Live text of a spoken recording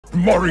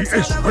Murray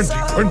is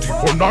 2020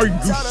 for 9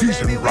 new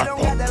season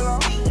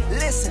wrap-up.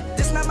 Listen,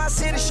 this not my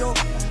city show,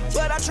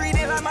 but I treat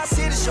it like my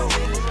city show.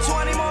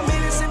 20 more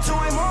minutes into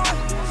him on.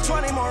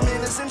 20 more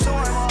minutes into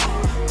him on.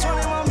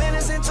 20 more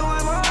minutes into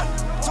him on.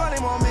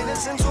 20 more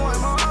minutes into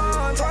him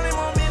on. 20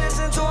 more minutes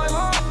into him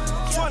on.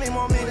 20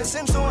 more minutes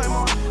into him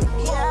on.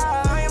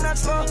 Yeah, I am not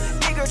slow.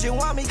 Niggas, you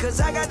want me cause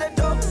I got the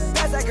dope.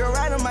 Pass that girl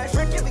right on my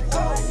friend, give it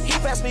go. He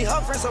passed me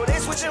her friend, so they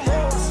switching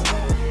roles.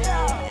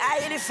 I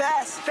hit it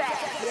fast,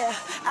 yeah,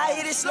 I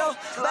hit it slow.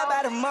 But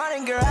by the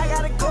morning, girl, I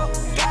gotta go.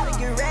 Gotta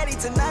get ready,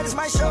 tonight is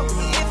my show.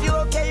 If you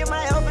okay, you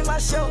might help in my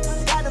show.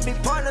 Gotta be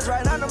partners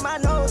right under my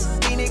nose.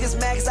 These niggas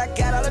mad cause I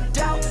got all the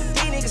doubt.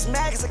 These niggas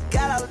mad cause I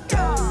got all the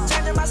doubt.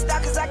 Changing my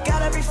style cause I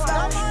got every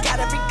fly. Got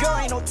every girl,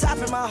 ain't no top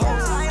in my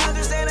hose. I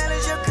understand that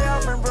it's your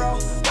girlfriend, bro,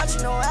 but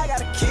you know I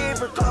gotta keep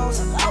her close.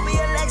 I'll be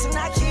your legs and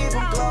I keep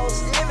them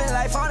close. Living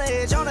life on the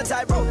edge, on the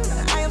tightrope.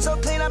 I am so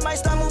clean, I might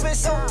start moving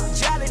so.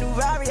 Try the new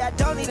Rari, I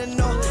don't need to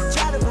know.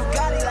 Try the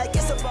Bugatti like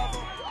it's a bubble.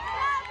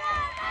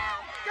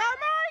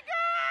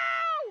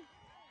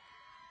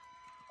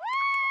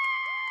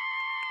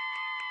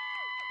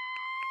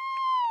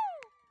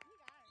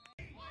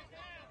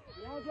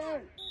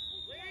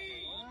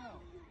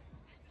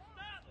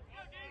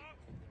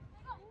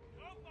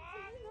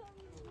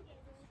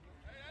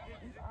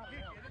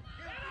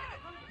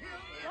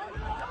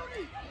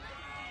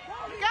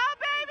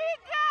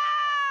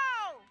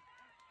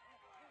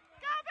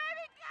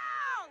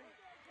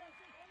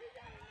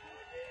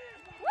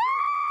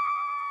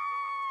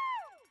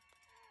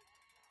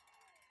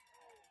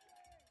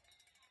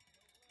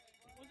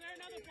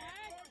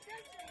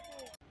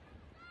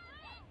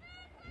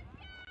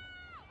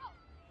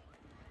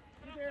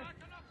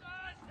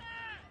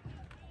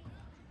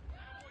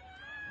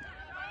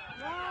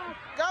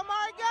 Go,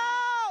 Mari, go!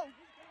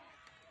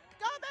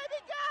 Go, baby,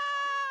 go!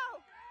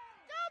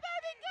 Go,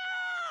 baby, go!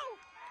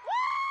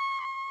 Woo!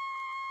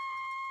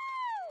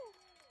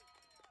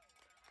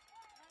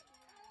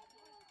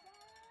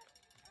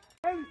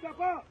 Hey, step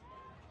up!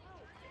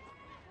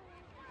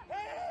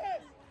 Hey!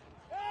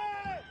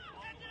 Hey!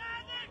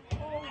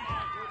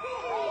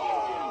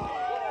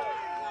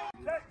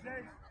 Check,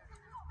 Jace.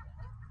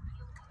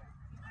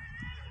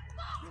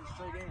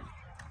 Straight in.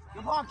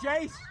 Good block,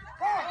 Jace.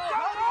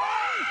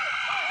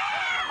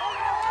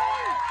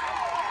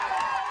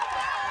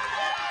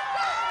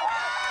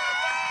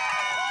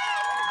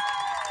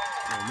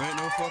 No, man,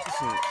 no fucking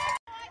sense.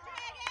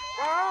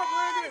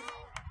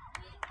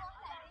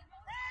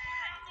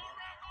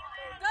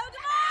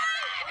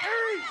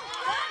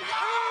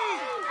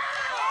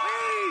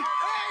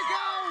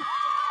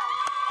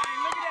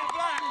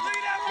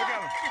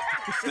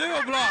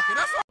 Still blocking.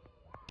 That's what.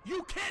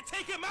 You can't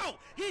take him out.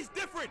 He's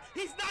different.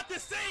 He's not the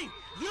same.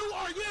 You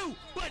are you,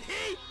 but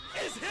he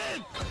is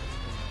him.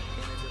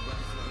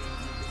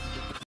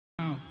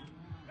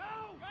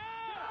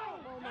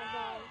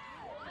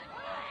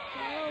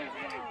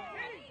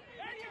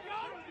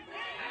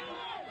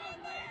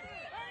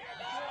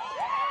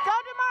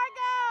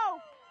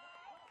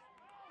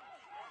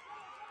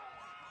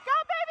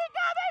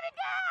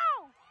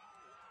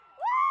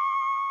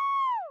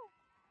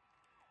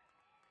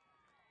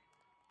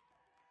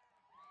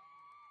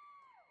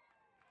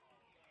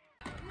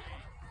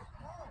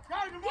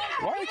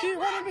 Why you keep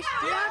running this?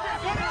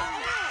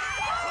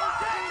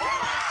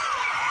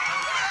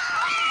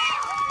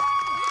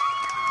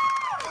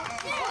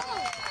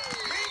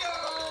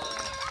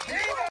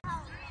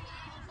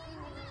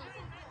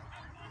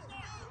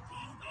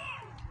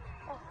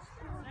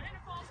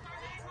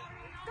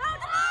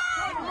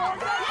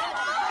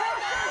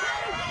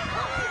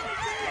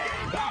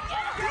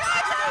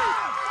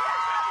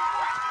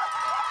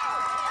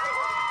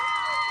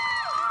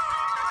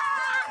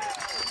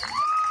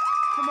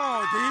 Come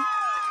on, D.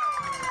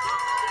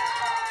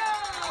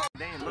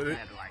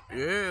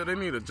 Yeah, they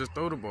need to just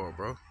throw the ball,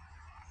 bro.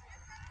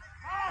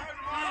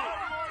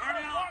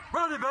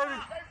 Run it, baby!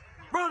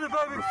 Run it,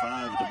 baby! Number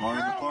 5,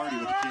 D'MARIMcClarty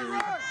with the carry.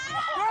 Run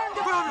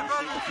it,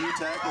 baby! A few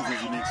tackles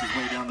as he makes his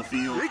way down the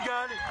field. He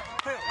got it.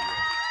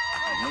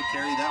 And he'll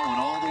carry that one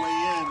all the way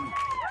in.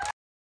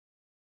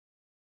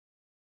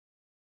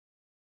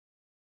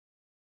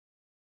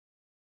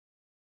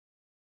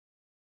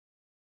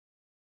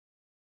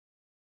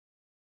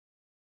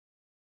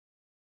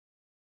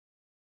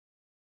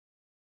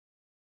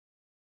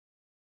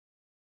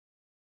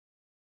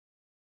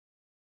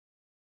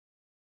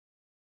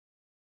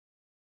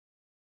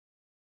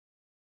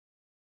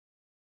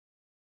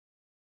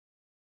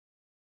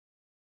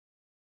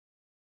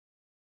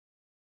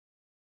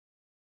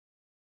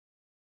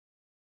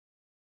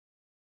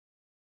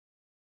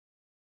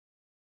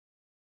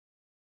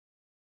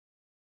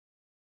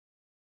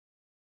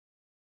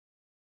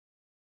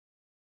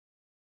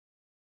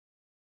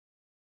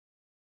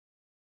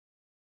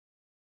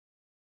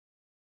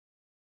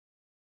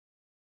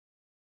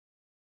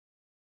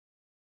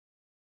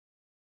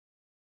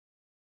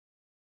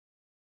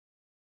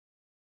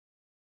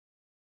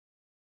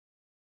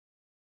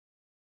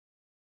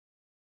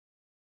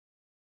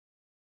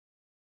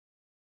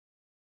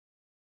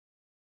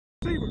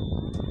 Leave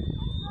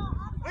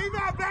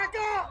out, back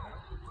up!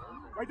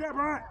 Right there,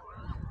 Brian.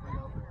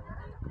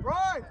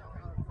 Brian!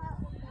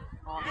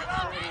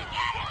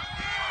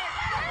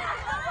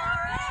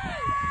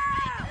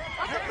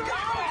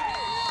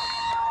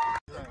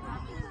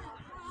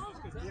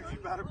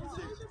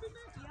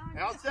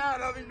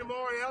 Outside of him,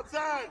 D'MARI,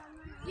 outside.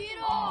 Get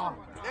off.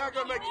 Now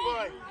go make the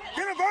play.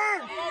 Get him,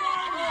 Vern!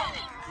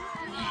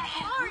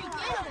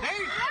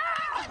 Hey!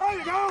 There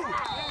you go!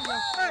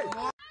 Hey!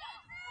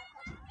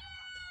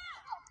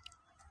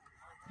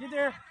 Get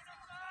there.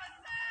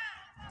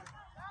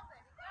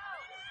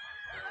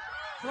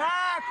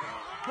 Block!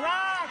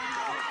 Block!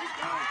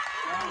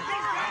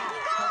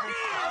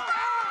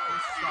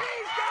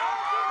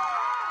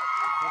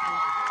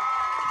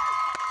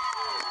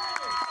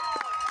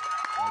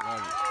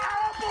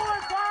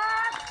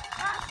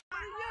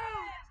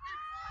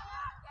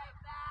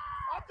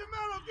 Up the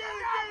middle, get it!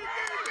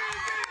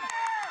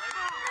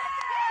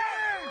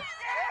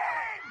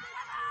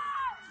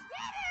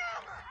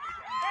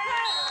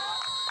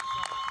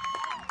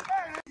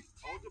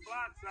 Hold the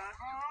block, son.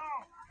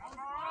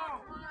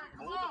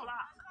 Hold the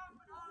block.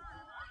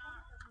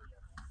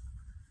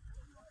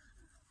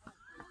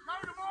 Go,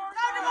 D'MARI!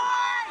 Go,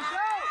 D'MARI!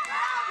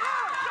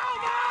 Go,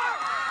 Mark!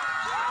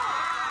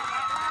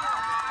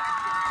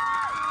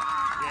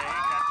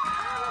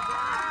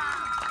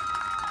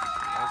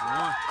 That's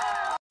one.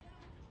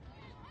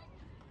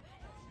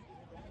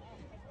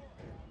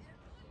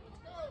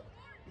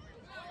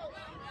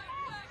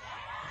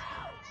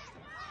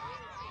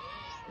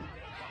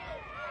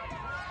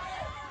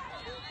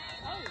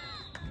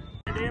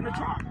 In the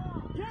truck.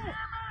 Yeah.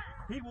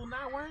 He will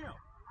not wear him.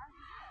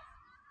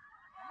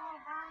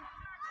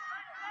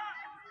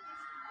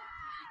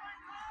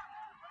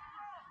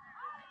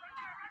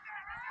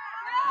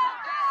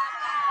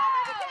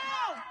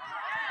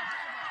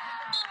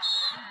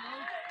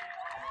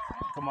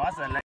 Come on, I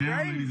said like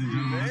Ladies and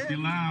gentlemen, let's get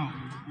loud.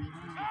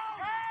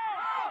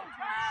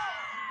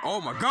 Oh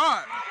my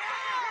God.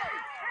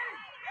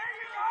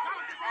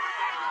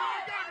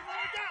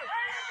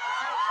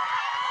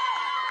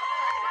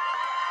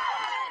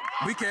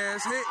 Weak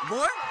ass hit, boy.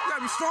 You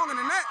gotta be stronger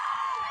than that.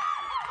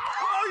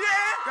 oh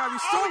yeah! You gotta be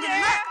stronger than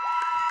that.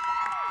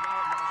 No,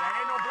 that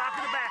ain't no block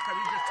in the back, cause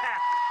he just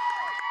tapped.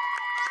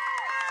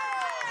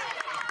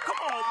 Come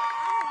on, man.